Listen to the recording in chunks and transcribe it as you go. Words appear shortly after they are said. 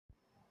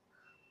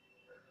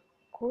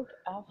Good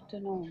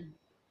afternoon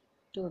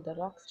to the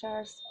rock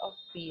stars of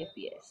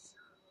PAPS.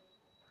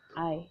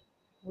 I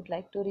would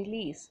like to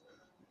release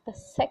the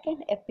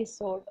second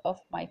episode of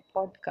my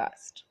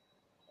podcast.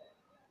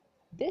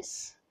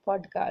 This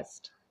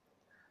podcast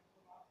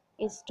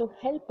is to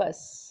help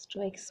us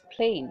to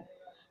explain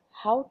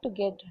how to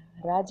get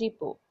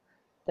Rajipo,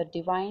 the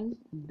divine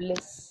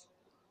bliss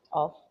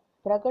of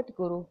Pragat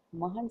Guru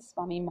Mahant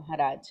Swami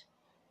Maharaj.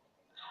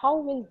 How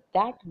will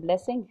that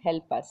blessing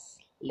help us?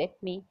 Let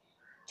me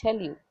tell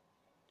you.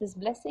 This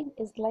blessing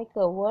is like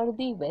a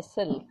worthy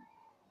vessel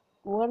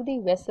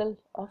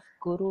of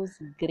Guru's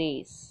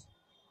grace.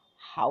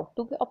 How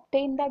to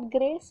obtain that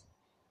grace?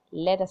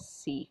 Let us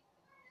see.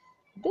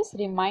 This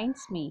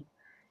reminds me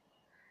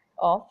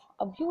of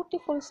a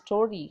beautiful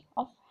story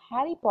of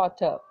Harry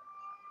Potter.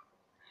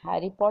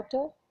 Harry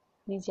Potter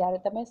ની જ્યારે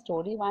તમે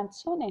story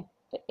વાંચશો ને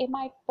તો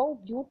એમાં એક બહુ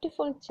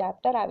beautiful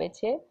chapter આવે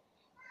છે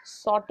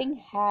સોર્ટિંગ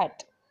હેટ.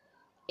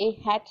 એ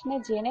હેટને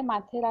જેને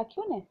માથે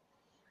રાખ્યું ને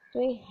તો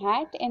એ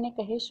હેટ એને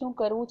કહે શું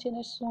કરવું છે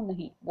ને શું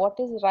નહીં, what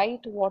is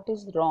right, what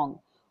is wrong,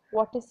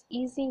 what is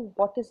easy,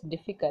 what is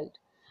difficult.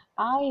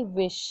 આઈ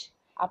વિશ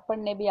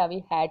આપણને બી આવી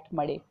હેટ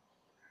મળે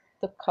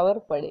તો ખબર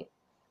પડે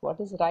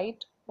vote is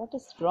right, what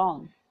is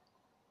wrong.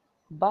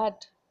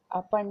 But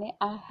આપણને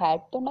આ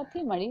હેટ તો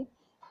નથી મળી,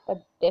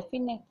 પણ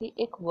ડેફિનેટલી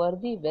એક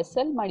વર્ધી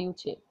વેસલ મળ્યું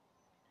છે.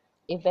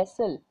 એ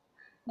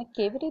વેસલને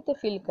કેવી રીતે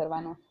ફિલ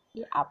કરવાનો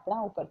એ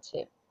આપણા ઉપર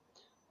છે.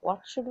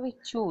 What should we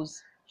choose?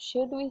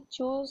 Should we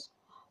choose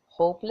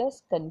hopeless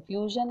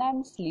confusion and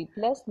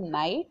sleepless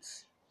nights?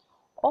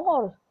 Or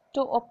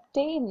to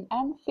obtain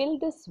and fill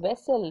this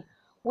vessel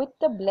with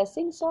the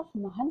blessings of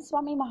Mahant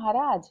Swami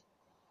Maharaj?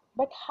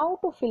 But how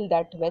to fill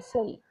that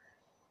vessel?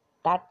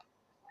 That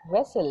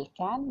vessel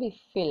can be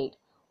filled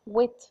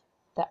with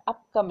the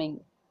upcoming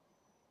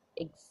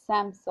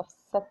exams of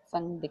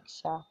Satsang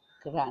Diksha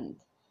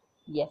Granth.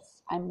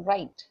 Yes, I'm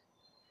right.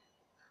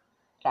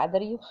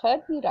 Rather, you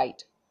heard me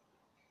right.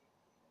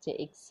 જે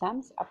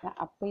exams આપણે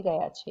આપી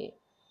રહ્યા છે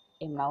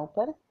એમના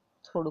ઉપર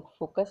થોડુંક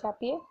focus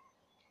આપીએ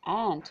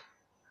and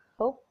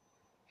hope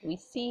we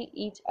see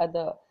each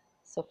other.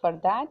 So for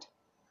that,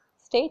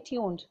 stay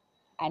tuned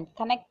and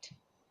connect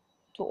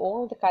to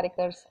all the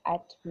characters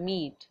at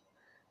Meet.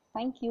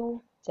 Thank you.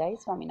 Jai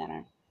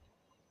Swaminarayan.